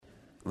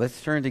Let's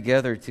turn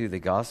together to the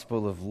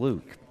Gospel of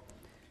Luke.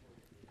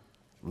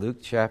 Luke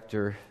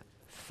chapter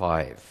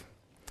 5.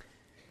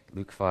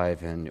 Luke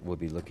 5, and we'll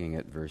be looking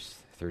at verse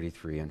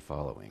 33 and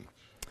following.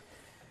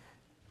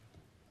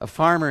 A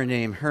farmer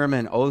named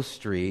Herman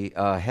Ostry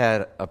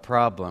had a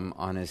problem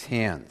on his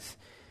hands.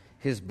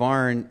 His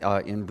barn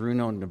in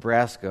Bruno,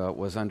 Nebraska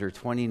was under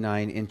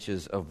 29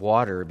 inches of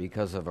water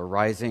because of a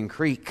rising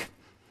creek.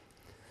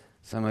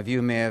 Some of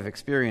you may have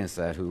experienced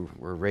that who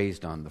were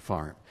raised on the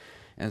farm.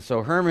 And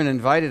so Herman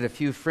invited a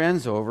few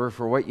friends over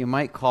for what you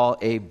might call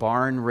a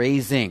barn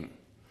raising.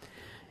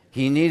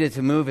 He needed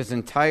to move his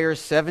entire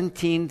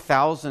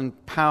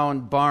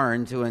 17,000-pound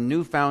barn to a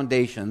new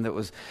foundation that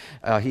was,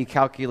 he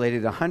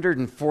calculated,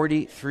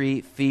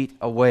 143 feet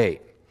away.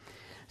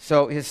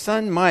 So his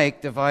son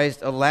Mike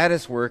devised a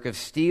lattice work of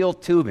steel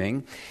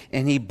tubing,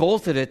 and he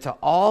bolted it to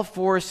all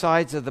four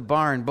sides of the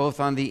barn, both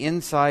on the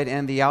inside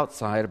and the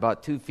outside,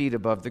 about 2 feet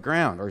above the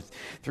ground, or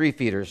 3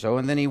 feet or so.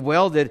 And then he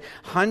welded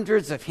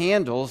hundreds of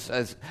handles,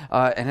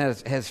 and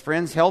his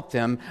friends helped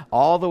him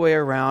all the way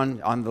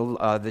around on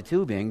the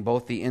tubing,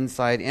 both the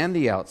inside and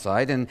the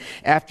outside. And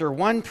after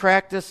one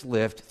practice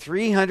lift,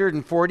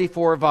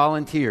 344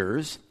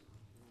 volunteers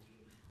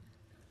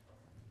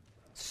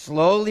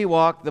slowly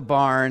walked the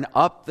barn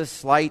up the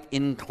slight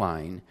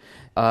incline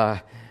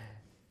to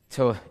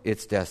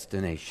its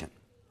destination.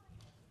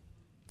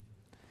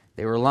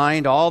 They were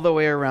lined all the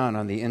way around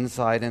on the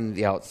inside and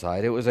the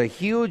outside. It was a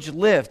huge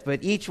lift,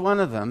 but each one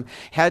of them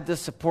had to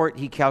support,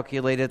 he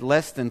calculated,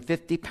 less than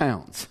 50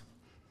 pounds.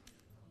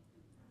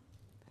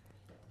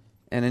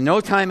 And in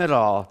no time at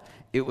all,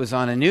 it was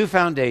on a new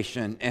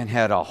foundation and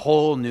had a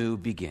whole new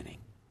beginning.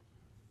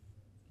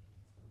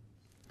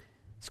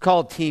 It's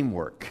called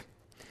teamwork.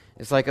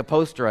 It's like a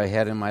poster I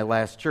had in my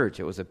last church.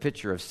 It was a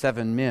picture of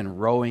 7 men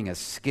rowing a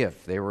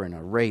skiff. They were in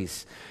a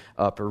race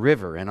up a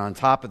river. And on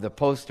top of the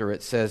poster,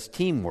 it says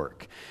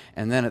teamwork.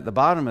 And then at the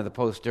bottom of the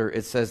poster,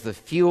 it says the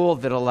fuel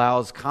that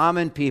allows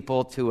common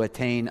people to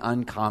attain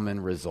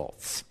uncommon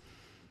results.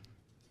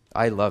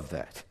 I love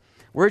that.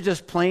 We're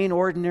just plain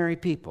ordinary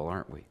people,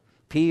 aren't we?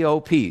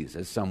 POPs,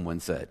 as someone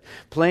said.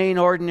 Plain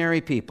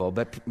ordinary people.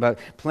 But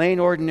plain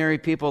ordinary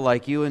people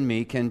like you and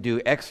me can do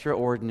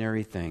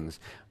extraordinary things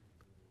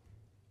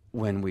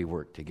when we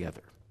work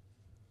together.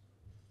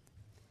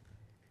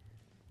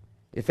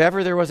 If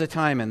ever there was a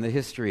time in the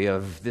history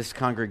of this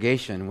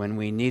congregation when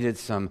we needed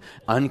some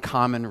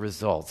uncommon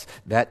results,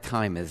 that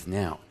time is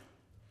now.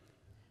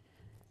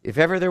 If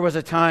ever there was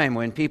a time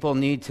when people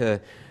need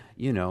to,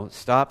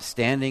 stop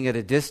standing at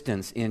a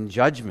distance in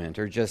judgment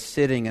or just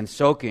sitting and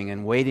soaking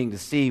and waiting to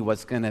see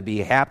what's going to be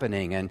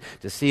happening and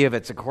to see if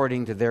it's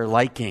according to their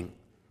liking,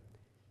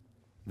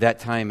 that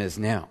time is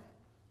now.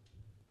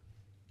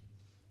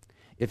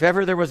 If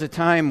ever there was a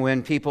time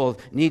when people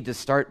need to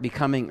start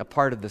becoming a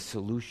part of the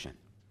solution,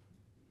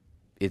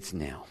 it's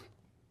now.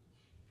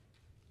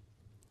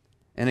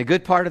 And a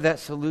good part of that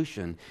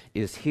solution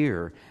is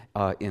here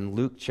in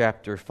Luke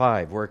chapter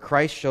 5, where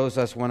Christ shows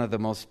us one of the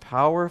most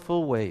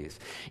powerful ways,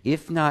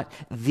 if not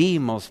the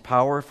most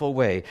powerful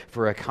way,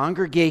 for a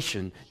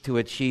congregation to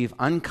achieve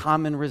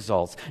uncommon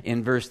results.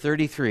 In verse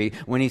 33,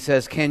 when he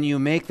says, "Can you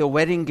make the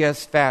wedding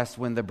guests fast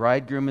when the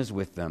bridegroom is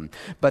with them?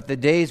 But the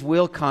days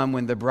will come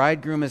when the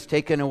bridegroom is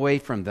taken away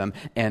from them,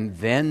 and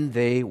then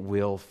they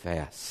will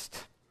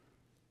fast."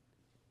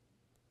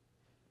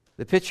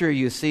 The picture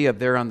you see up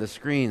there on the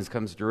screens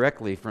comes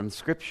directly from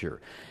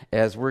Scripture,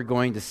 as we're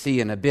going to see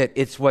in a bit.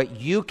 It's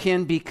what you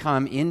can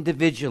become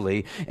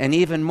individually, and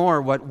even more,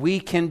 what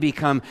we can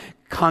become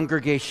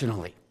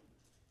congregationally.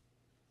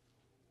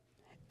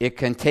 It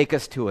can take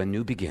us to a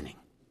new beginning.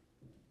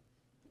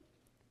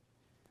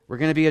 We're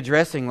going to be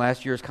addressing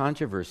last year's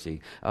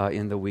controversy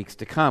in the weeks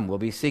to come. We'll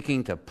be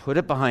seeking to put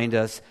it behind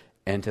us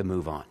and to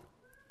move on.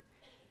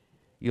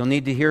 You'll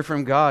need to hear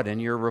from God in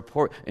your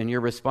report, in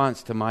your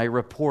response to my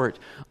report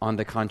on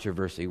the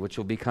controversy, which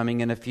will be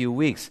coming in a few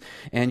weeks.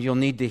 And you'll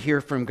need to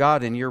hear from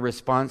God in your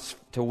response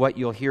to what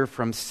you'll hear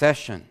from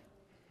Session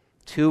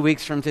 2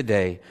 weeks from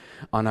today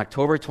on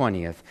October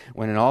 20th,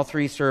 when in all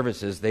three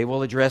services they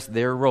will address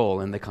their role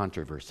in the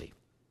controversy.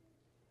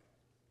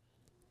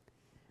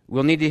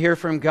 We'll need to hear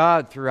from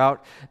God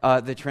throughout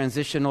the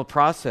transitional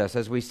process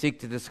as we seek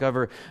to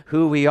discover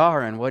who we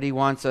are and what He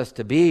wants us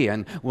to be.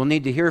 And we'll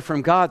need to hear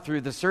from God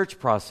through the search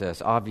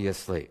process,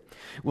 obviously.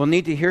 We'll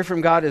need to hear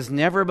from God as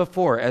never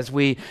before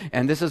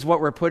and this is what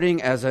we're putting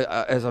as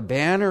a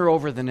banner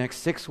over the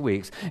next 6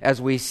 weeks,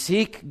 as we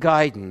seek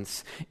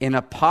guidance in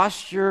a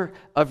posture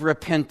of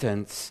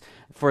repentance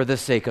for the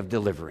sake of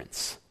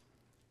deliverance.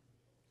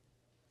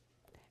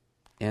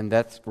 And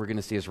that's, we're going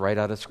to see, is right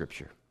out of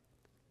Scripture.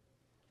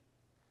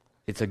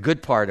 It's a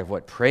good part of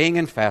what praying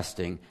and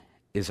fasting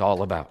is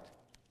all about.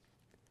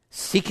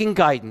 Seeking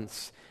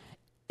guidance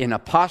in a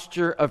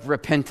posture of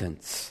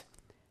repentance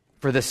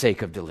for the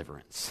sake of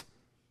deliverance.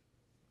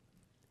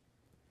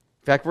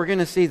 In fact, we're going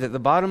to see that the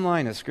bottom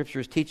line of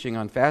Scripture's teaching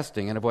on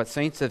fasting and of what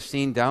saints have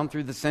seen down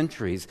through the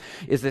centuries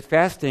is that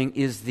fasting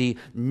is the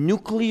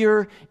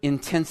nuclear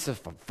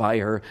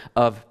intensifier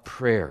of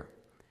prayer.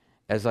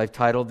 as I've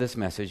titled this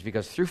message,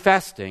 because through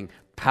fasting,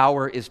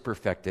 power is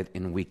perfected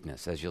in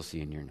weakness, as you'll see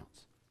in your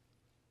notes.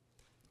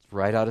 It's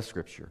right out of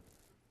Scripture.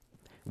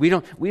 We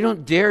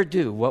don't dare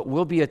do what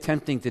we'll be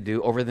attempting to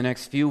do over the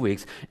next few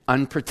weeks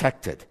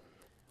unprotected,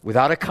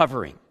 without a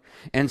covering.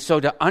 And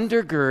so to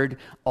undergird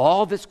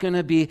all that's going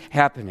to be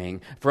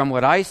happening, from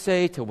what I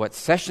say to what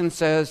Session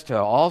says to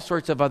all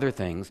sorts of other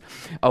things,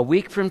 a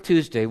week from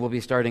Tuesday we'll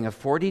be starting a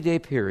 40-day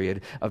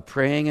period of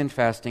praying and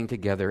fasting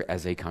together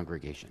as a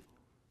congregation.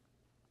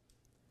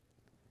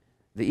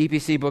 The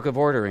EPC Book of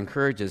Order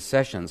encourages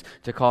sessions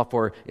to call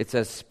for, it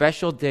says,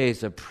 special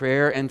days of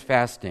prayer and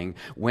fasting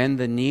when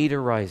the need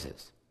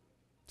arises.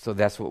 So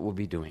that's what we'll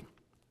be doing.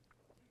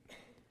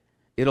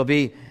 It'll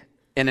be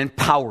an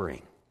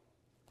empowering.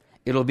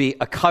 It'll be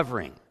a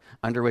covering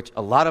under which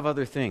a lot of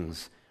other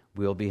things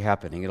will be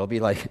happening. It'll be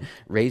like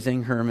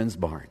raising Herman's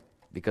barn,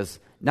 because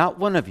not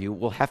one of you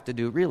will have to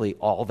do really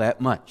all that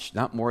much,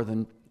 not more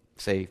than,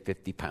 say,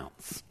 50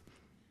 pounds.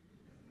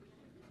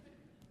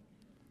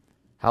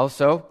 How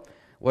so?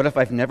 What if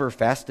I've never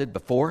fasted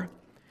before?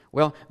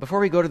 Well, before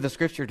we go to the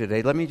Scripture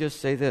today, let me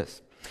just say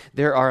this.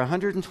 There are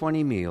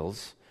 120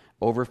 meals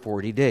over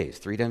 40 days.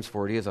 3 times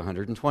 40 is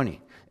 120,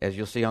 as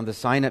you'll see on the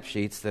sign-up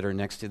sheets that are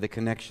next to the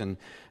Connection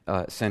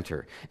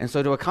Center. And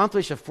so to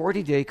accomplish a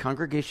 40-day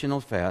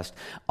congregational fast,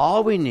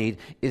 all we need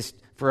is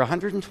for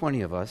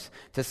 120 of us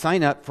to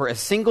sign up for a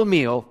single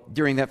meal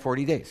during that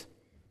 40 days.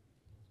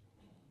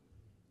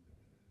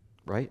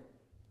 Right?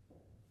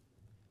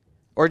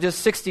 Or just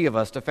 60 of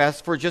us to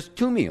fast for just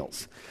 2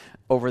 meals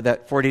over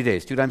that 40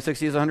 days. 2 times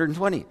 60 is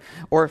 120.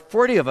 Or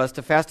 40 of us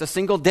to fast a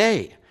single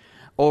day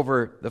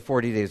over the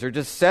 40 days. Or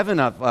just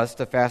 7 of us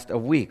to fast a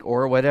week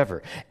or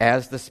whatever,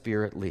 as the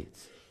Spirit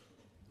leads.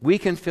 We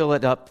can fill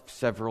it up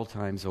several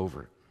times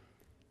over.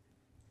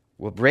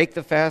 We'll break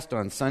the fast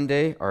on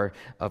Sunday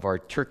of our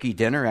turkey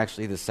dinner,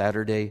 actually the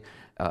Saturday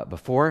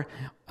before,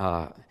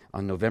 on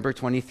November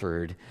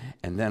 23rd.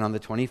 And then on the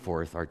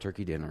 24th, our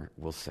turkey dinner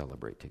we'll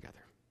celebrate together.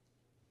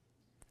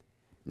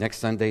 Next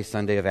Sunday,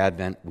 Sunday of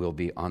Advent, we'll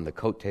be on the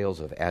coattails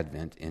of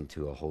Advent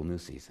into a whole new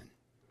season,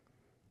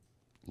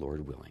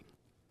 Lord willing.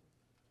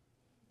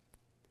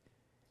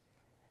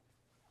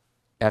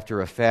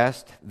 After a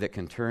fast that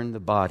can turn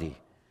the body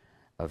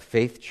of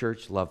Faith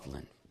Church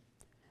Loveland,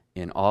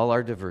 in all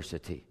our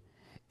diversity,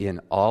 in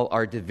all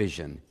our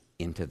division,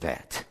 into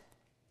that.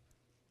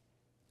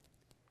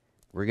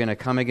 We're going to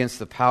come against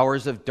the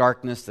powers of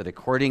darkness that,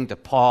 according to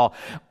Paul,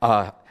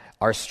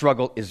 our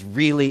struggle is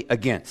really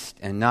against,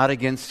 and not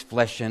against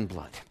flesh and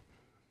blood.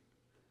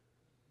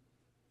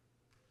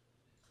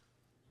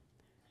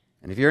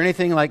 And if you're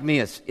anything like me,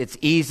 it's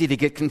easy to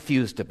get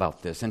confused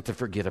about this and to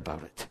forget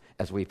about it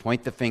as we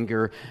point the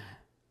finger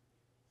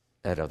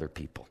at other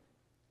people.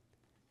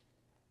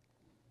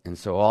 And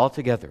so all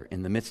together,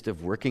 in the midst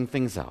of working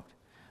things out,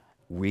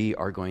 we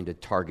are going to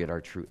target our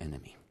true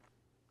enemy.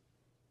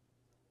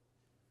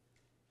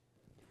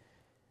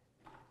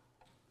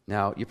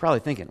 Now, you're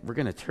probably thinking, we're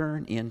going to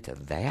turn into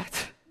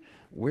that?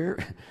 Where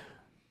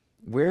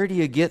do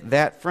you get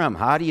that from?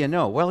 How do you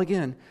know? Well,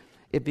 again,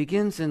 it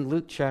begins in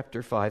Luke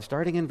chapter 5,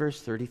 starting in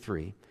verse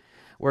 33,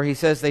 where he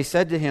says, they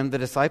said to him, the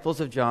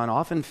disciples of John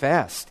often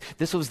fast.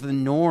 This was the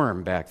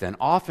norm back then,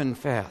 often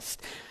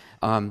fast,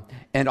 and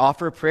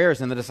offer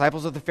prayers. And the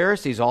disciples of the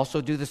Pharisees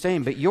also do the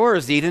same. But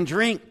yours eat and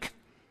drink.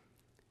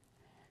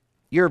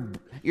 You're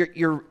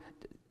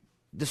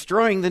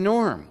destroying the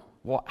norm.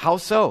 Well, how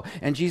so?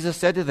 And Jesus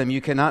said to them,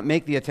 you cannot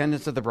make the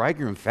attendants of the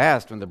bridegroom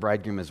fast when the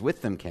bridegroom is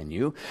with them, can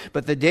you?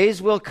 But the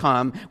days will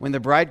come when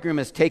the bridegroom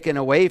is taken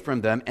away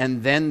from them,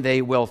 and then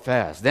they will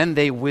fast. Then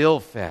they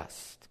will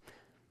fast.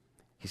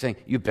 He's saying,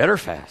 you better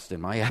fast in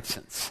my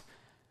absence.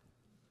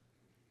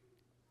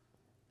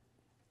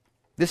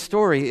 This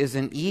story is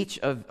in each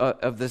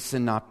of the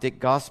synoptic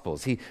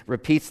Gospels. He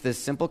repeats this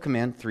simple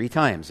command 3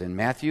 times, in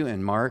Matthew,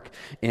 in Mark,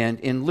 and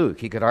in Luke.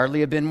 He could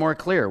hardly have been more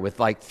clear with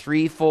like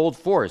threefold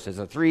force as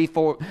a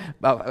three-point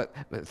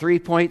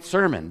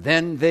sermon.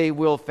 Then they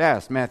will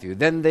fast, Matthew.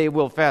 Then they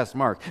will fast,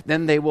 Mark.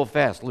 Then they will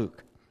fast,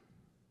 Luke.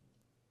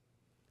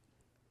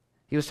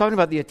 He was talking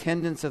about the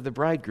attendants of the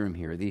bridegroom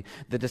here, the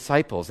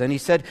disciples. And he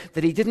said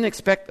that he didn't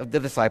expect the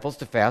disciples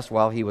to fast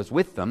while he was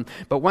with them.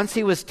 But once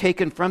he was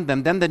taken from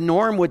them, then the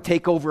norm would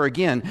take over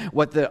again,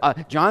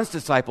 what John's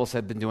disciples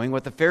had been doing,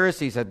 what the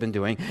Pharisees had been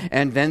doing,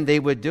 and then they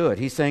would do it.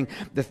 He's saying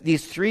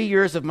these 3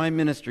 years of my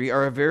ministry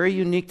are a very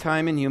unique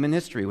time in human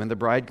history when the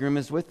bridegroom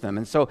is with them.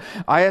 And so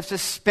I have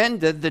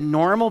suspended the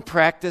normal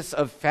practice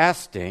of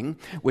fasting,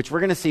 which we're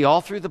going to see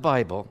all through the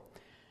Bible.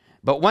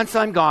 But once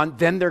I'm gone,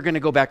 then they're going to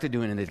go back to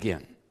doing it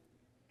again.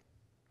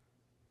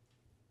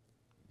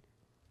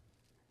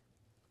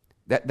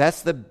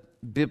 That's the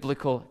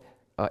biblical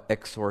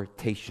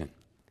exhortation.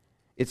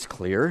 It's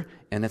clear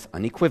and it's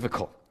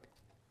unequivocal.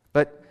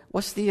 But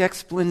what's the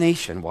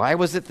explanation? Why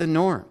was it the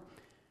norm?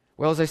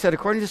 Well, as I said,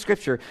 according to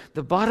Scripture,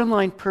 the bottom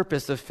line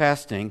purpose of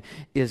fasting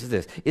is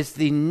this. It's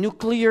the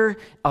nuclear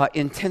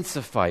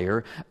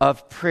intensifier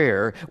of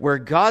prayer, where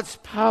God's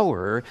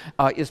power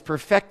is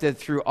perfected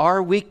through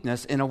our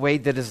weakness in a way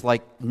that is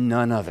like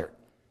none other.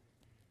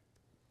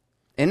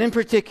 And in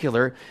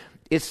particular,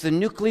 it's the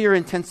nuclear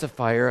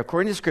intensifier,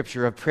 according to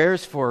Scripture, of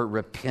prayers for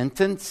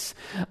repentance,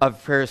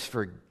 of prayers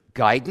for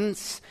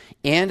guidance,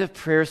 and of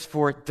prayers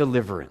for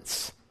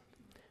deliverance.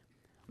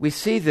 We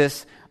see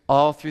this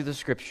all through the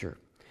Scripture.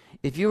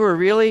 If you were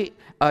really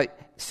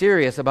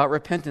serious about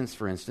repentance,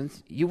 for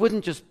instance, you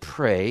wouldn't just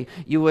pray,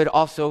 you would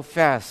also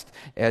fast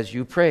as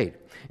you prayed.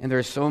 And there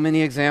are so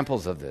many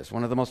examples of this.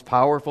 One of the most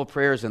powerful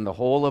prayers in the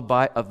whole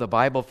of the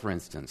Bible, for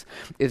instance,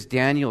 is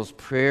Daniel's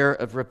prayer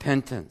of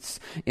repentance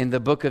in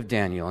the book of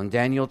Daniel, in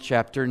Daniel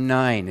chapter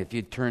 9, if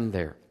you'd turn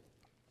there.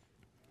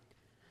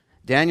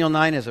 Daniel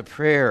 9 is a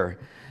prayer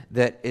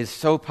that is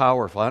so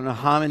powerful. I don't know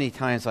how many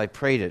times I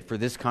prayed it for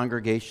this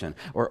congregation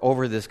or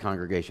over this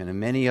congregation and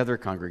many other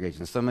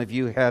congregations. Some of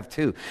you have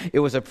too. It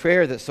was a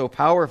prayer that's so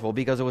powerful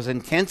because it was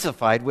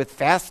intensified with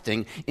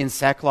fasting in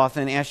sackcloth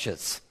and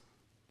ashes.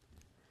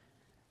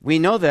 We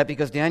know that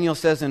because Daniel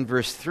says in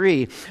verse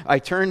 3, I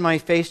turned my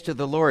face to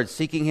the Lord,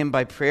 seeking him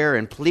by prayer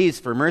and pleas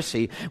for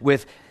mercy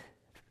with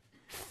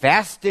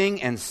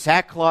fasting and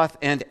sackcloth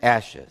and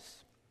ashes.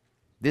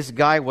 This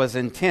guy was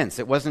intense.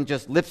 It wasn't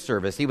just lip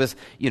service. He was,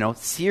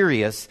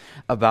 serious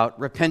about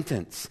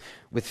repentance.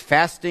 With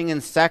fasting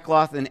and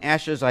sackcloth and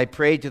ashes, I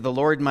prayed to the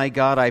Lord my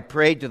God. I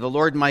prayed to the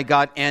Lord my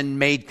God and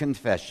made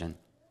confession.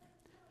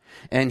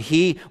 And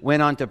he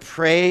went on to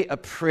pray a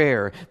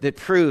prayer that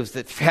proves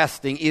that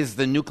fasting is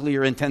the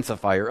nuclear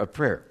intensifier of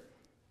prayer.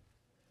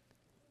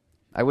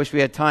 I wish we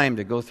had time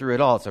to go through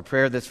it all. It's a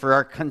prayer that's for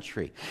our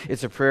country.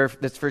 It's a prayer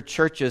that's for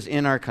churches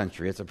in our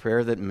country. It's a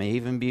prayer that may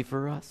even be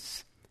for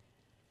us.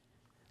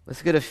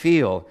 Let's get a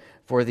feel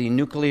for the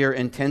nuclear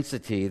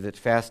intensity that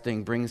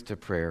fasting brings to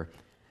prayer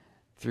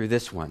through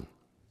this one.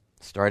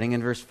 Starting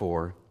in verse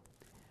 4,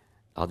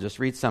 I'll just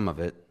read some of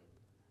it.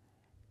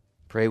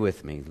 Pray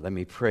with me. Let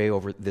me pray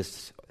over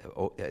this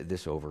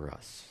over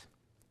us.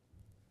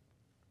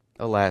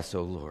 Alas,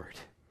 O Lord,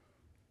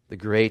 the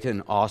great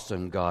and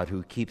awesome God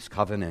who keeps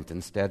covenant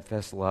and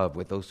steadfast love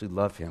with those who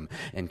love him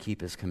and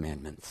keep his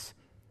commandments.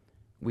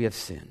 We have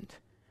sinned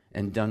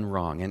and done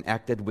wrong and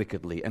acted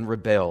wickedly and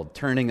rebelled,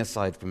 turning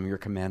aside from your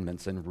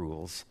commandments and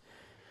rules.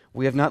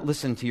 We have not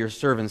listened to your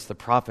servants, the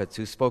prophets,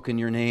 who spoke in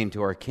your name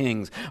to our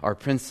kings, our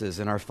princes,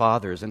 and our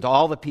fathers, and to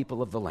all the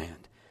people of the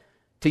land.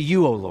 To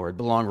you, O Lord,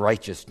 belong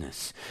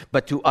righteousness,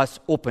 but to us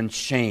open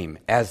shame,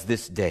 as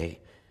this day.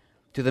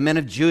 To the men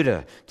of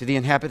Judah, to the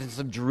inhabitants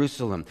of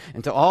Jerusalem,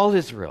 and to all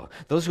Israel,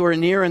 those who are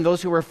near and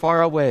those who are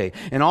far away,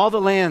 and all the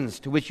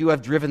lands to which you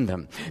have driven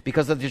them,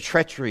 because of the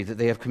treachery that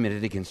they have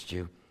committed against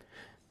you.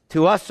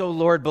 To us, O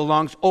Lord,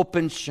 belongs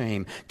open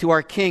shame, to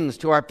our kings,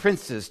 to our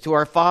princes, to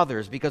our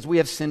fathers, because we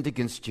have sinned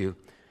against you.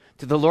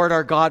 To the Lord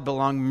our God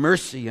belong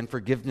mercy and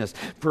forgiveness,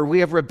 for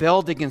we have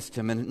rebelled against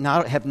him and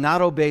have not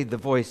obeyed the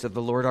voice of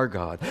the Lord our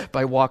God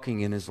by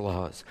walking in his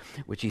laws,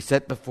 which he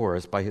set before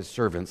us by his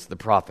servants, the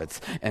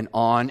prophets. And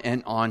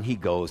on he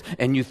goes.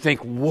 And you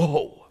think,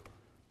 whoa.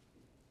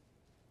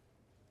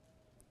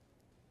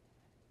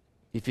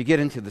 If you get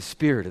into the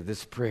spirit of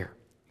this prayer,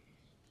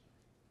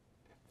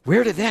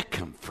 where did that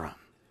come from?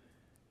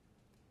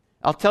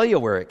 I'll tell you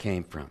where it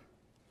came from.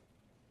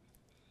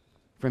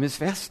 From his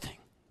fasting.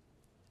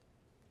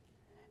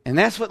 And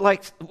that's what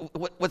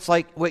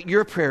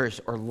your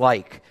prayers are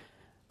like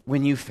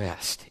when you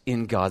fast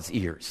in God's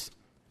ears.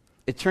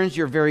 It turns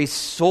your very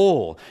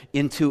soul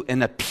into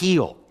an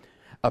appeal,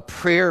 a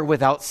prayer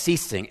without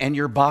ceasing, and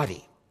your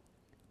body.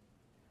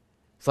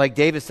 It's like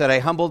David said, I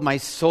humbled my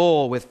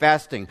soul with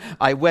fasting.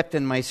 I wept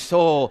in my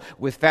soul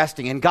with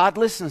fasting. And God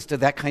listens to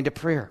that kind of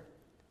prayer.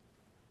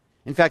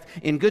 In fact,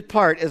 in good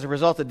part, as a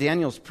result of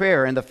Daniel's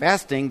prayer and the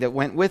fasting that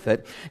went with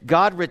it,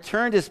 God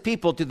returned his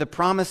people to the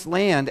promised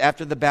land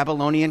after the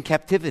Babylonian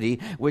captivity,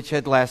 which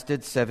had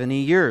lasted 70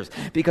 years,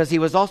 because he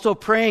was also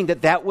praying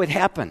that that would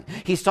happen.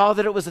 He saw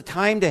that it was a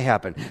time to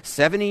happen.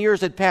 70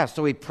 years had passed,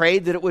 so he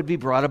prayed that it would be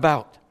brought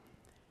about.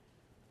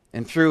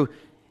 And through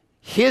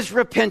his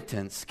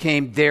repentance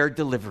came their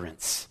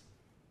deliverance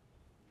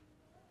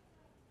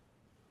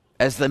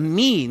as the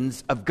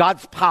means of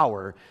God's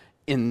power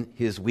in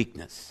his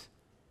weakness.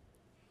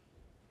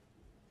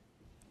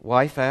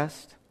 Why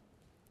fast?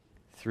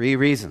 3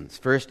 reasons.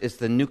 First, it's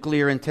the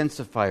nuclear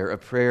intensifier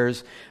of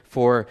prayers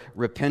for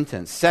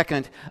repentance.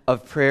 Second,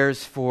 of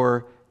prayers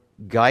for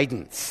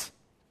guidance.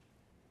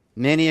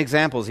 Many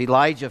examples.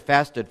 Elijah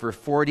fasted for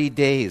 40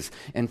 days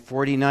and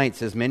 40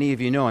 nights, as many of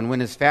you know. And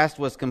when his fast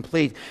was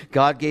complete,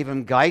 God gave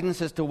him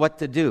guidance as to what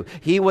to do.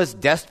 He was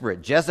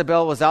desperate.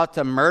 Jezebel was out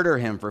to murder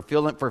him for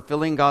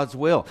fulfilling God's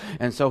will.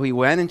 And so he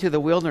went into the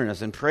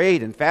wilderness and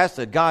prayed and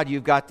fasted. God,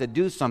 you've got to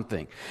do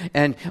something.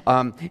 And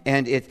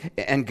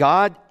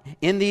God,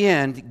 in the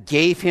end,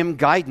 gave him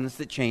guidance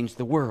that changed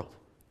the world.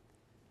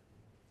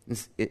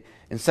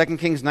 In 2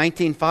 Kings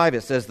 19:5,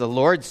 it says, the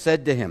Lord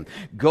said to him,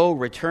 go,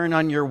 return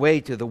on your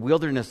way to the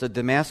wilderness of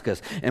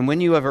Damascus. And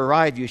when you have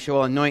arrived, you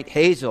shall anoint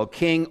Hazael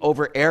king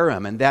over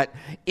Aram. And that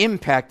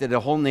impacted a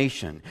whole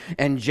nation.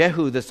 And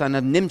Jehu, the son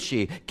of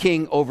Nimshi,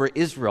 king over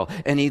Israel.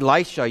 And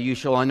Elisha you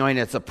shall anoint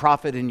as a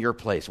prophet in your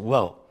place.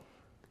 Whoa.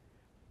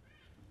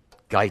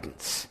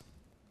 Guidance.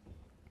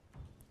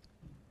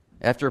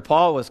 After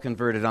Paul was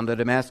converted on the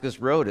Damascus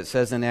Road, it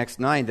says in Acts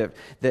 9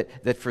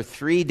 that for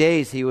 3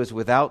 days he was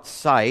without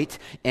sight,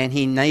 and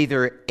he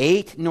neither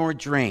ate nor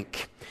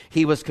drank.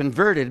 He was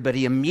converted, but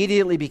he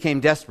immediately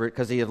became desperate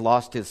because he had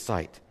lost his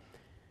sight.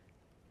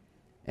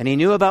 And he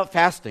knew about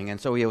fasting,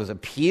 and so he was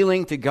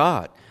appealing to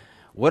God.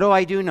 What do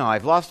I do now?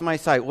 I've lost my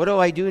sight. What do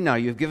I do now?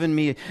 You've given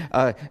me,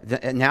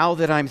 now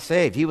that I'm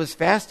saved. He was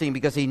fasting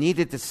because he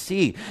needed to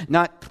see,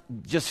 not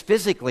just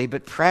physically,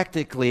 but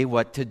practically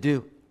what to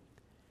do.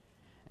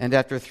 And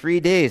after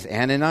 3 days,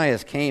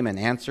 Ananias came in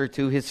answer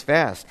to his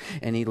fast,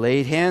 and he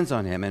laid hands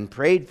on him and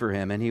prayed for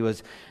him, and he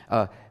was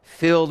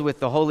filled with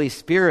the Holy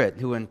Spirit,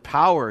 who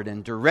empowered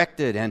and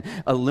directed and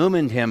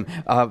illumined him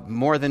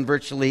more than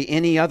virtually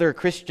any other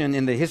Christian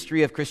in the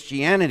history of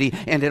Christianity,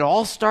 and it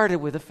all started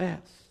with a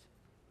fast.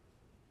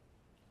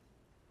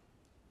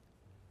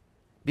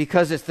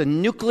 Because it's the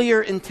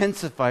nuclear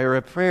intensifier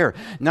of prayer,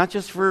 not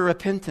just for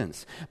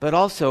repentance, but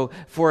also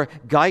for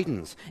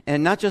guidance.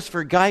 And not just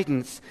for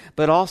guidance,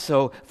 but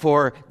also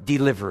for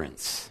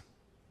deliverance.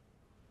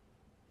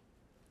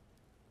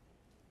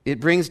 It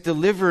brings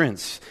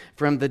deliverance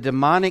from the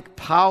demonic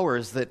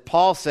powers that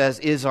Paul says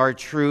is our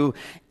true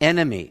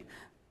enemy.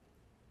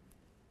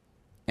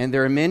 And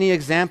there are many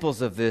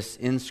examples of this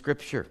in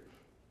Scripture.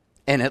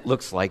 And it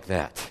looks like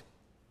that.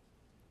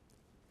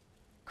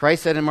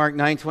 Christ said in Mark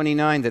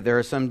 9:29 that there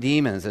are some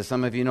demons, as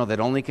some of you know, that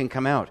only can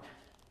come out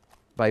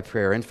by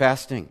prayer and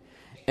fasting.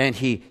 And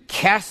he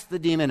cast the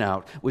demon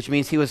out, which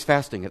means he was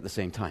fasting at the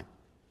same time.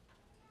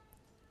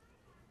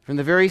 From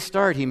the very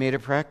start, he made a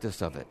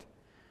practice of it.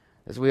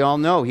 As we all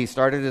know, he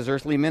started his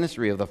earthly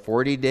ministry of the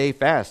 40-day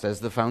fast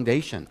as the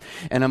foundation.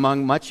 And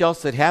among much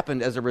else that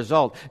happened as a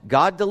result,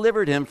 God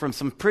delivered him from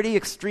some pretty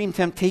extreme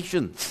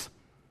temptations.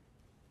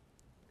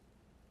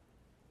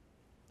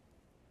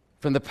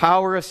 From the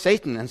power of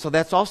Satan. And so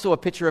that's also a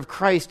picture of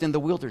Christ in the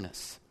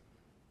wilderness.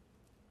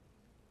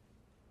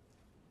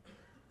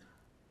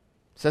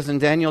 It says in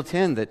Daniel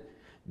 10 that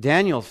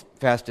Daniel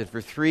fasted for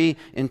 3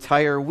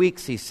 entire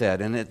weeks, he said.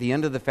 And at the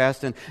end of the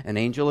fast, an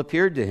angel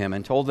appeared to him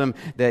and told him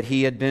that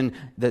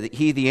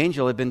the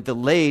angel, had been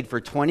delayed for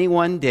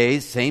 21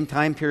 days, same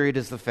time period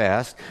as the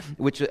fast,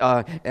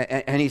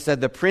 and he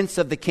said, the prince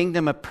of the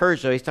kingdom of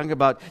Persia, he's talking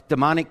about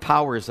demonic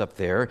powers up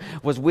there,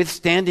 was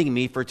withstanding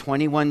me for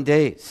 21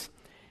 days.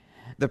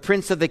 The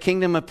prince of the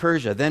kingdom of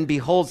Persia. Then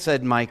behold,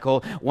 said Michael,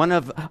 one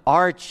of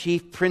our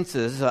chief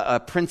princes,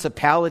 a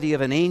principality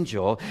of an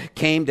angel,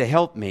 came to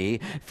help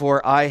me,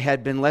 for I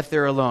had been left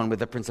there alone with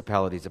the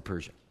principalities of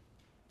Persia.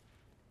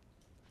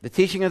 The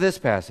teaching of this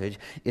passage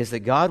is that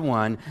God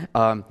won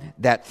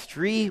that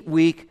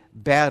 3-week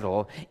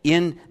battle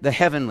in the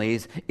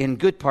heavenlies, in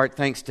good part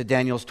thanks to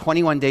Daniel's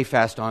 21-day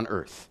fast on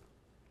earth.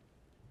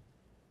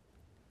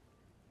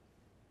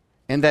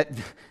 And that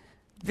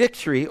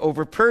victory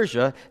over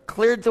Persia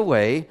cleared the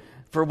way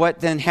for what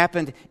then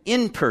happened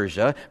in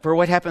Persia, for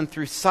what happened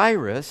through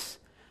Cyrus,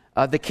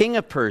 the king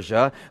of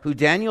Persia, who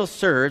Daniel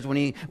served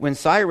when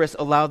Cyrus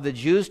allowed the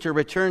Jews to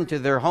return to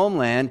their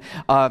homeland,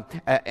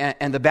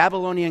 and the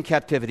Babylonian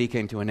captivity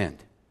came to an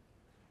end.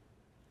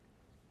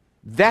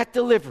 That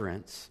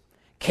deliverance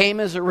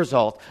came as a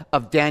result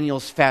of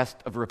Daniel's fast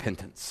of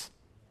repentance.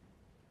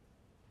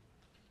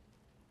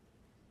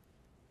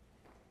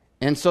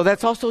 And so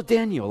that's also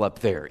Daniel up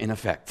there, in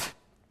effect,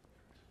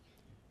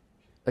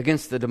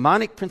 against the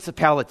demonic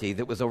principality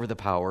that was over the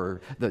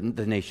power, the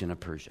nation of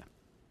Persia.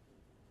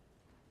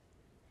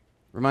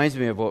 Reminds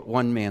me of what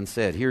one man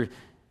said. Here,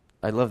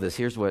 I love this.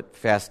 Here's what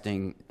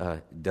fasting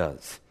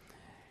does.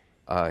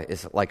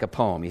 It's like a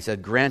poem. He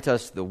said, grant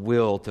us the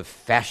will to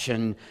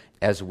fashion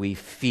as we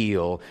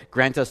feel.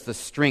 Grant us the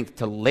strength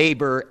to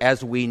labor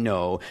as we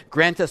know.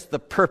 Grant us the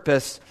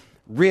purpose,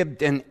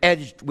 ribbed and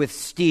edged with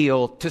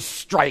steel, to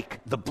strike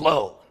the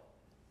blow.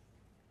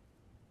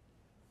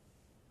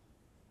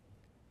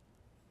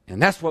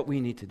 And that's what we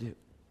need to do.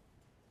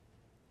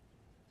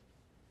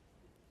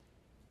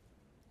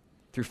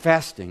 Through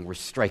fasting, we're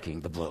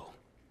striking the blow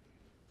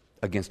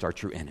against our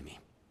true enemy.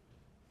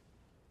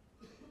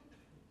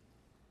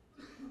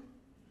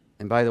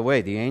 And by the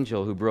way, the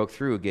angel who broke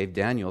through gave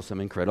Daniel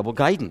some incredible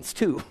guidance,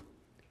 too.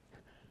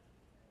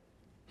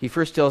 He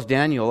first tells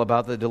Daniel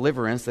about the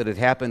deliverance that had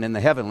happened in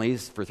the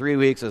heavenlies for 3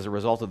 weeks as a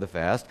result of the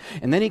fast.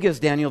 And then he gives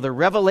Daniel the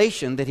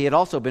revelation that he had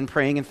also been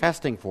praying and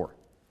fasting for.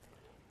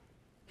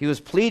 He was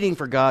pleading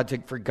for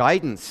God for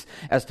guidance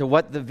as to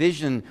what the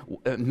vision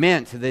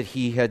meant that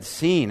he had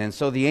seen. And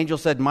so the angel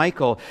said,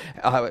 Michael,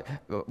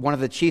 one of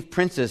the chief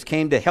princes,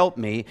 came to help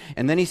me.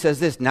 And then he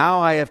says this, now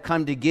I have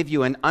come to give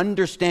you an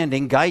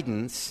understanding,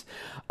 guidance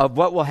of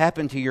what will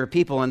happen to your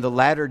people in the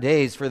latter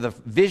days, for the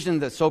vision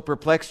that so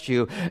perplexed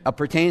you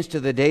pertains to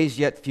the days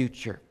yet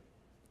future.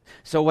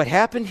 So what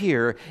happened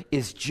here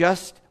is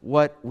just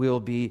what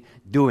we'll be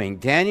doing.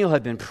 Daniel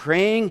had been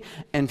praying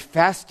and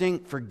fasting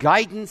for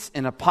guidance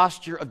in a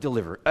posture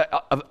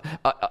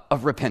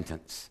of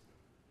repentance.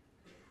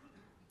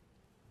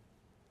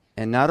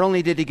 And not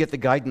only did he get the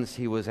guidance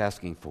he was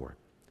asking for,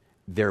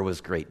 there was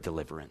great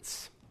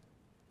deliverance.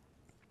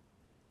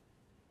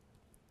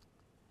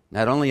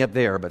 Not only up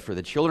there, but for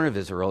the children of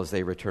Israel as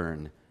they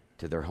return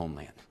to their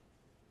homeland.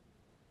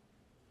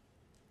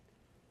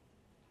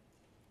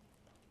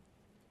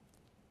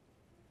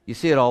 You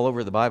see it all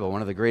over the Bible.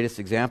 One of the greatest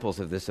examples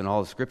of this in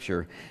all of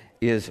Scripture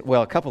is,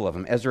 well, a couple of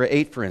them. Ezra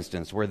 8, for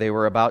instance, where they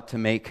were about to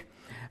make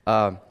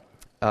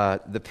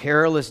the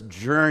perilous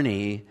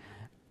journey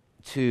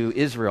to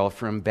Israel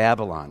from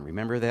Babylon.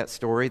 Remember that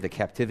story? The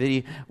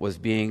captivity was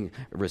being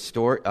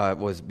restored,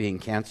 was being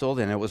canceled,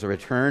 and it was a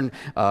return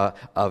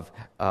of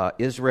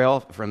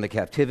Israel from the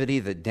captivity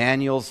that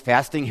Daniel's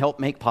fasting helped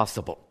make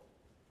possible.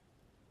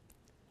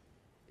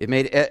 It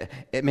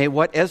made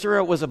what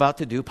Ezra was about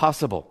to do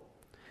possible.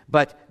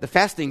 But the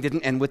fasting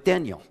didn't end with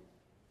Daniel.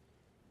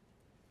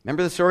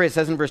 Remember the story? It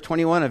says in verse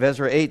 21 of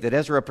Ezra 8 that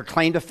Ezra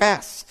proclaimed a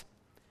fast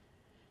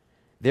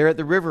there at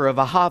the river of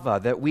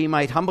Ahava, that we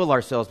might humble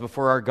ourselves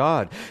before our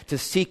God, to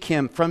seek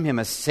from him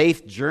a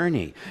safe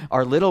journey,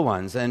 our little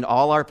ones and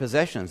all our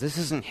possessions. This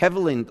isn't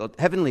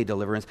heavenly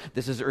deliverance,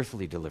 this is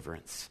earthly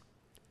deliverance.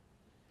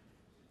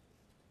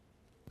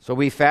 So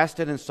we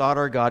fasted and sought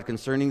our God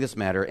concerning this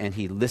matter, and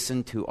he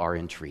listened to our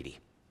entreaty.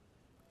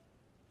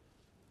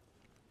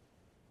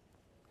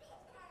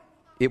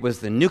 It was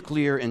the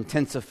nuclear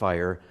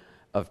intensifier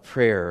of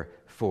prayer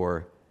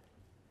for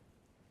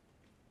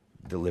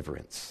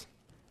deliverance.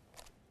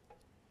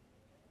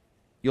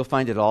 You'll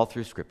find it all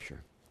through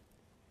Scripture.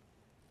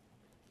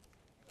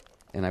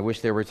 And I wish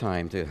there were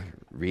time to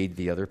read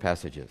the other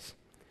passages.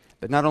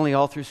 But not only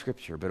all through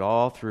Scripture, but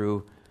all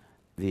through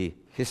the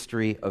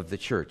history of the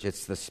church.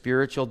 It's the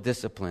spiritual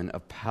discipline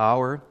of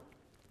power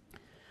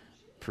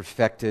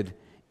perfected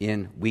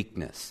in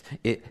weakness.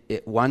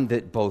 It one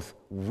that both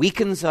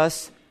weakens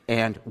us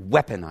and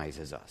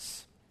weaponizes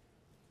us.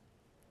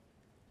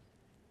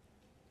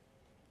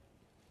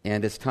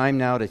 And it's time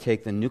now to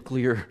take the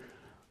nuclear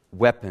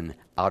weapon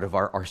out of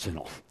our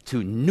arsenal,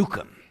 to nuke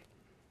them.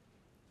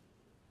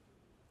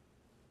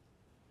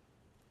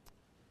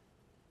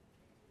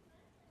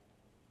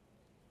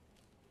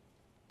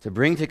 To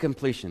bring to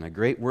completion a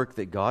great work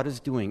that God is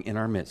doing in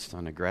our midst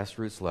on a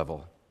grassroots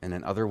level and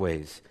in other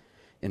ways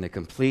in a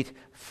complete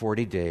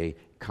 40-day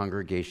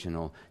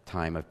congregational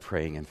time of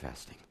praying and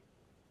fasting.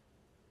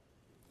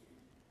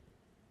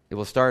 It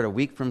will start a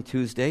week from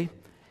Tuesday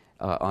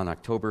on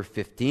October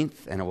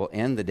 15th, and it will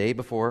end the day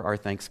before our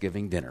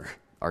Thanksgiving dinner,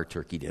 our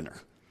turkey dinner.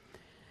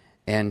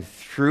 And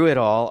through it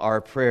all,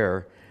 our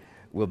prayer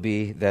will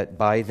be that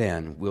by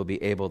then we'll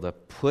be able to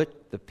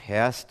put the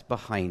past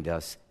behind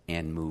us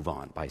and move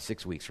on by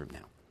 6 weeks from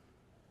now,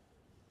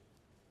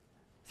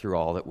 through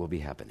all that will be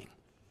happening.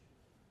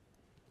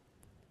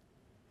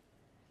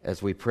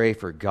 As we pray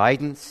for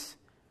guidance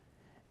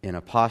in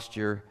a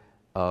posture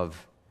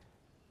of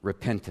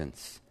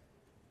repentance,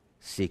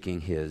 seeking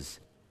his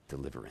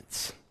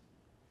deliverance.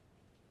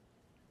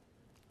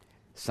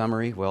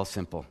 Summary, well,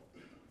 simple.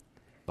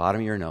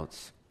 Bottom of your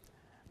notes.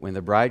 When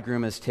the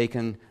bridegroom is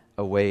taken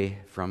away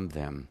from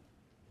them,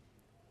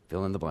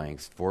 fill in the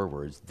blanks, 4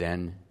 words,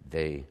 then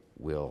they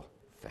will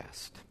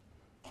fast.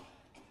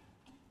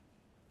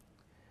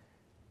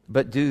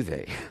 But do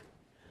they?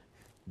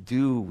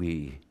 Do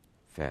we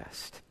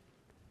fast?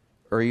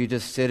 Or are you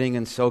just sitting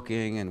and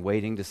soaking and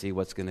waiting to see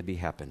what's going to be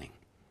happening?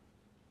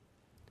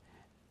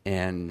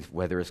 And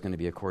whether it's going to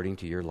be according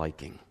to your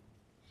liking?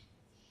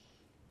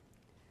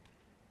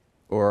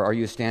 Or are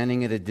you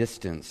standing at a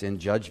distance in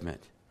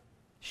judgment,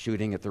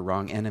 shooting at the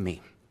wrong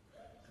enemy?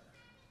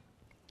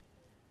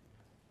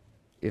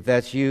 If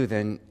that's you,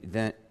 then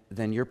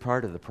you're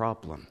part of the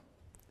problem.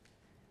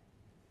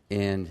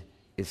 And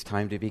it's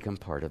time to become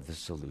part of the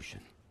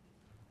solution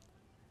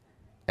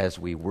as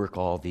we work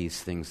all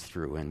these things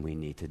through, and we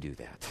need to do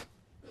that.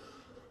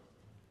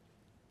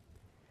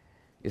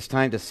 It's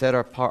time to set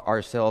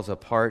ourselves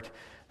apart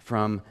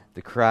from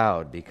the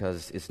crowd,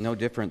 because it's no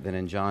different than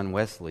in John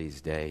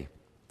Wesley's day.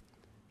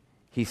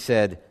 He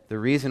said, the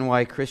reason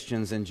why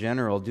Christians in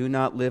general do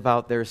not live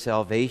out their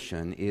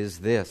salvation is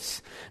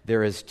this: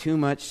 there is too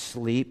much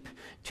sleep,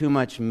 too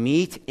much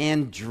meat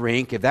and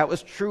drink. If that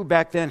was true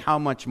back then, how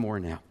much more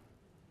now?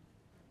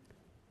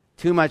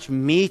 Too much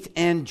meat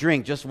and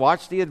drink. Just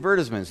watch the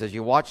advertisements as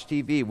you watch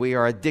TV. We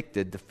are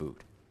addicted to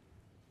food.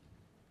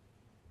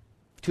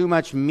 Too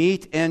much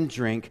meat and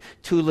drink,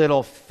 too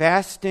little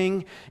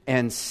fasting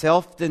and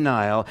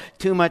self-denial,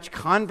 too much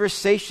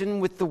conversation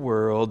with the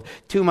world,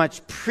 too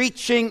much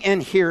preaching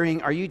and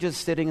hearing. Are you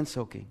just sitting and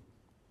soaking?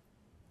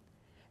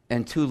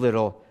 And too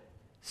little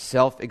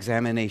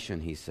self-examination,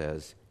 he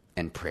says,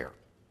 and prayer.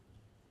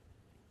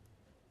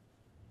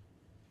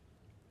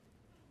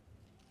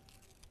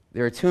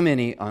 There are too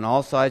many on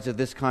all sides of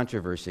this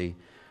controversy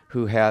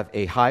who have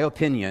a high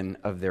opinion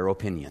of their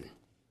opinion.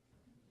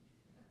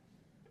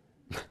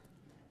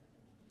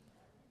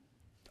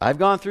 I've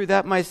gone through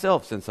that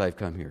myself since I've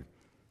come here.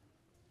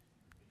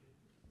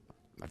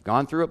 I've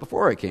gone through it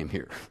before I came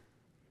here.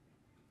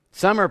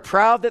 Some are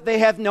proud that they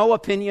have no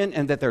opinion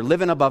and that they're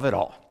living above it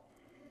all.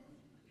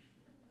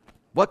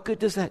 What good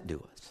does that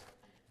do us?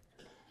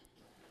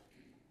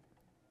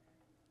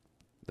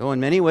 Though in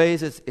many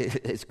ways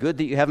it's good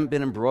that you haven't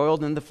been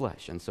embroiled in the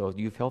flesh, and so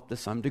you've helped to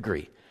some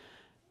degree.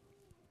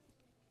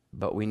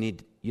 But we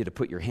need you to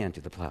put your hand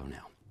to the plow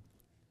now.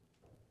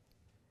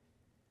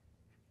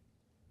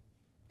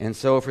 And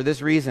so for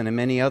this reason and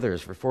many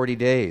others, for 40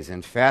 days,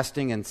 in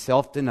fasting and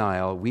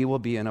self-denial, we will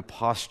be in a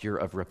posture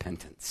of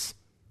repentance.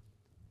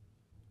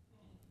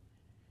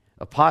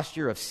 A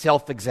posture of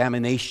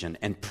self-examination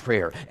and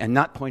prayer, and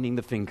not pointing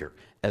the finger,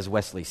 as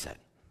Wesley said.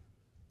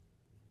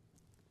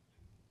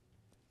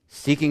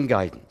 Seeking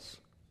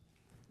guidance,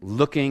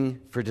 looking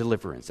for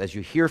deliverance. As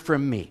you hear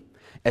from me,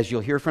 as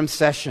you'll hear from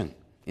Session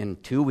in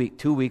 2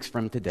 weeks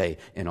from today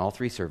in all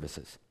 3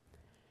 services.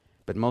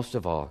 But most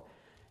of all,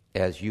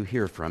 as you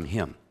hear from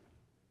him.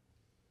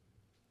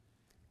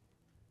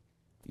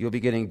 You'll be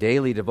getting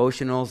daily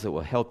devotionals that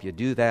will help you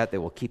do that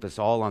will keep us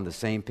all on the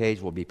same page.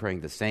 We'll be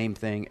praying the same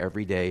thing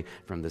every day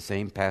from the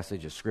same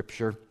passage of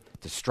Scripture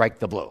to strike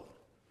the blow.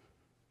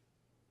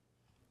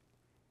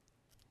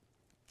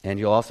 And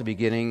you'll also be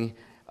getting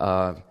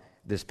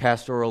this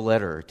pastoral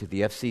letter to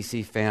the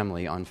FCC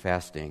family on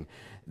fasting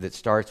that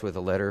starts with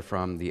a letter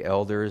from the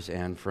elders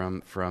and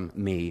from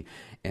me.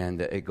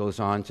 And it goes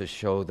on to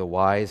show the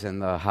whys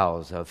and the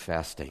hows of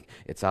fasting.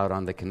 It's out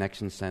on the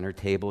Connection Center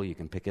table. You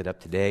can pick it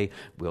up today.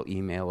 We'll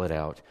email it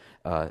out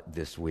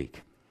this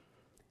week.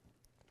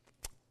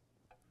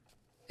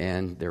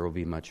 And there will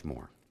be much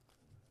more.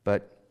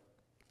 But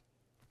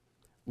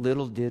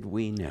little did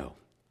we know,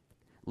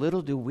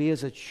 little do we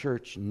as a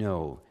church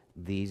know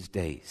these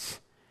days,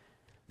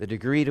 the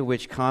degree to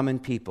which common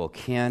people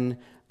can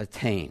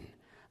attain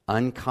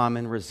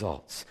uncommon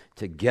results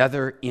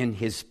together in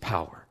his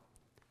power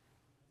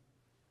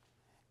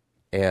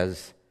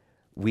as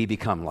we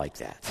become like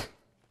that.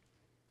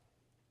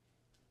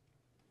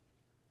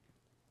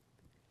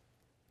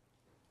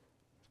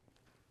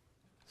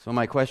 So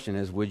my question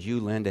is, would you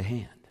lend a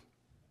hand?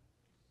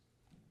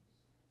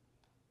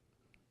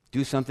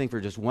 Do something for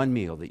just one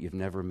meal that you've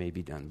never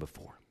maybe done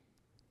before.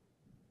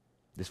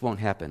 This won't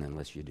happen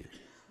unless you do.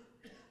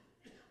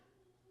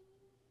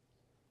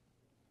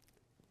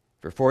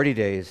 For 40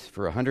 days,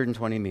 for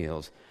 120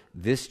 meals,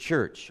 this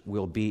church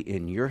will be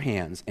in your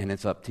hands, and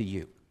it's up to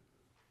you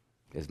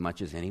as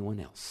much as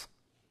anyone else.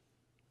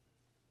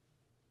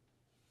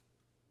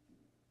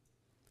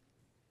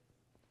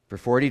 For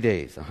 40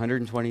 days,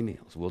 120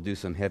 meals, we'll do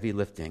some heavy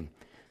lifting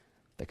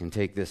that can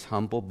take this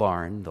humble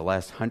barn, the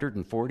last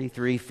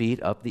 143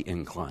 feet up the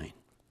incline,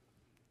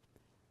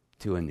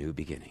 to a new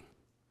beginning.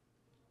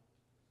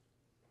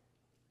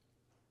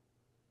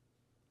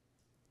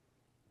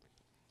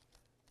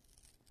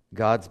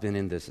 God's been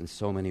in this in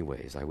so many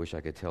ways. I wish I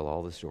could tell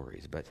all the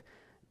stories, but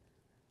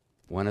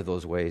one of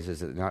those ways is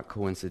that not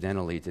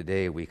coincidentally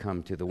today we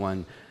come to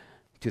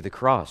the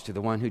cross, to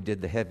the one who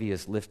did the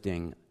heaviest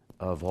lifting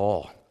of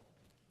all.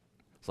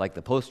 It's like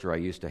the poster I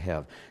used to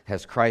have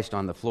has Christ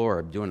on the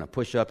floor doing a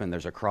push-up and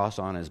there's a cross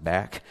on his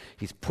back.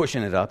 He's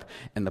pushing it up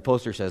and the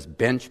poster says,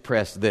 bench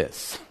press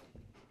this.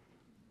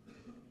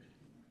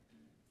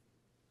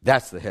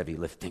 That's the heavy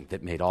lifting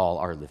that made all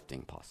our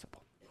lifting possible.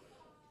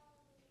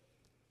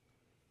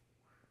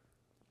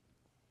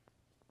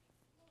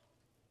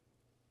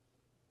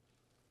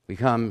 We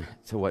come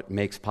to what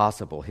makes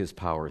possible his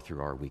power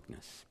through our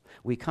weakness.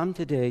 We come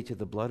today to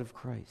the blood of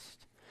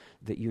Christ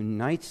that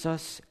unites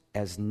us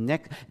as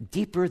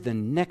deeper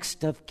than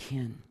next of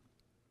kin,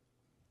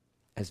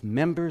 as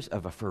members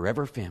of a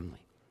forever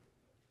family.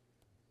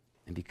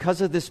 And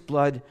because of this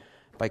blood,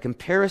 by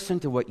comparison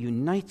to what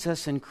unites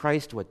us in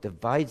Christ, what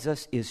divides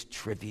us is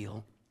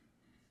trivial.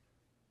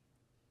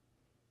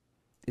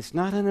 It's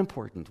not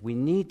unimportant. We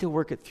need to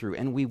work it through,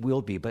 and we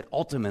will be, but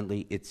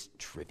ultimately it's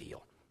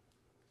trivial.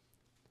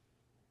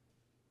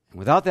 And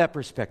without that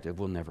perspective,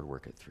 we'll never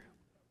work it through.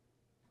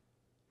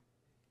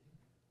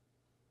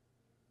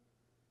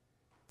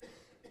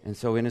 And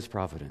so in his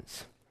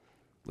providence,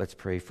 let's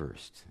pray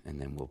first, and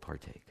then we'll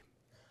partake.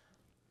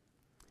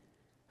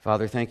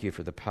 Father, thank you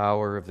for the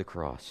power of the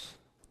cross.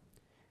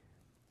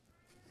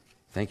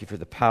 Thank you for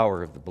the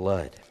power of the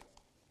blood.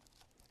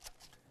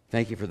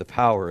 Thank you for the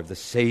power of the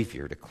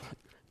Savior to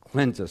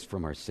cleanse us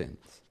from our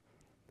sins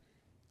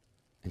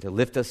and to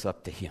lift us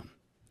up to him.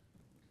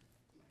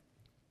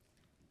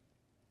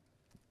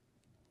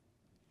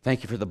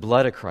 Thank you for the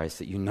blood of Christ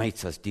that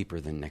unites us deeper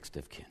than next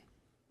of kin.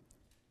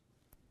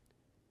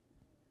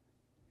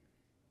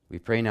 We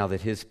pray now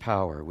that his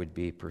power would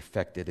be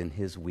perfected in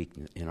his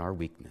weakness, in our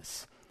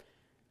weakness,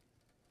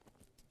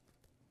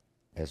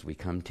 as we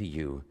come to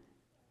you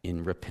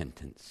in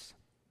repentance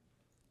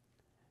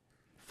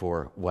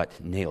for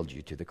what nailed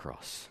you to the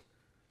cross.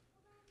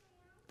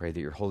 Pray that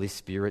your Holy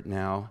Spirit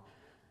now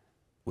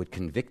would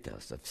convict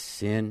us of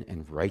sin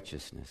and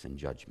righteousness and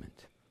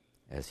judgment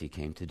as he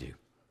came to do.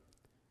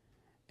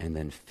 And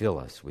then fill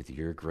us with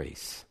your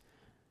grace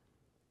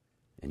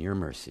and your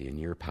mercy and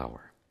your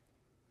power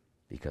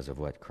because of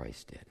what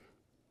Christ did.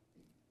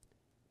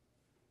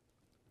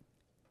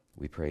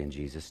 We pray in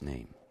Jesus'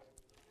 name.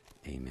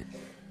 Amen.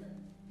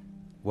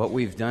 What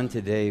we've done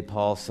today,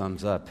 Paul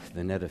sums up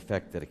the net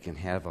effect that it can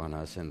have on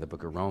us in the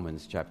book of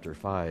Romans, chapter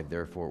 5,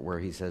 therefore, where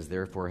he says,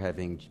 therefore,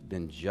 having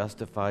been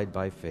justified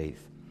by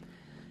faith,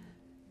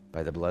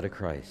 by the blood of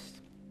Christ,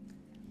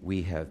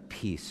 we have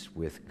peace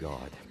with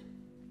God.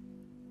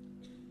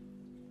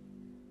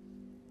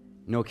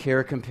 No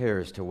care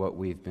compares to what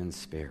we've been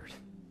spared.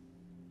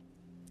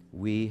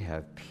 We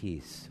have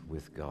peace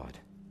with God.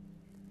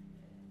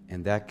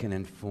 And that can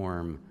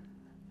inform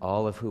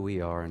all of who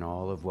we are and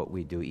all of what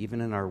we do,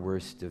 even in our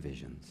worst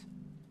divisions.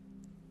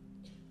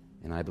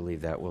 And I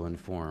believe that will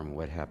inform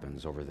what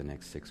happens over the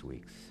next 6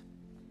 weeks.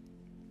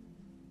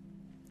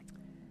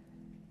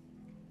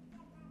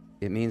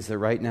 It means that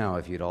right now,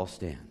 if you'd all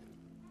stand,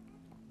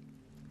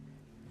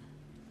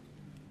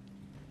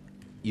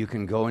 you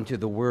can go into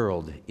the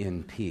world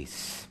in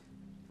peace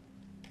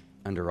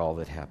under all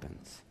that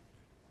happens.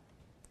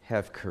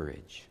 Have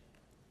courage.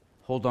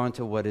 Hold on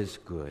to what is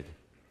good.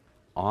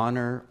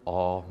 Honor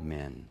all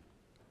men.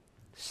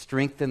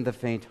 Strengthen the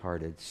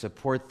faint-hearted.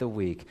 Support the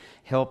weak.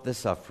 Help the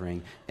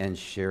suffering. And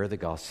share the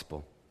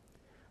gospel.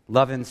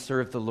 Love and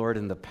serve the Lord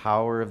in the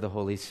power of the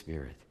Holy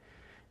Spirit.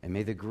 And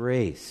may the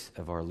grace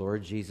of our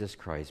Lord Jesus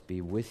Christ be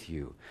with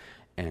you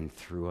and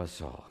through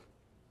us all.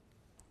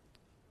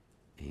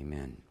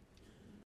 Amen.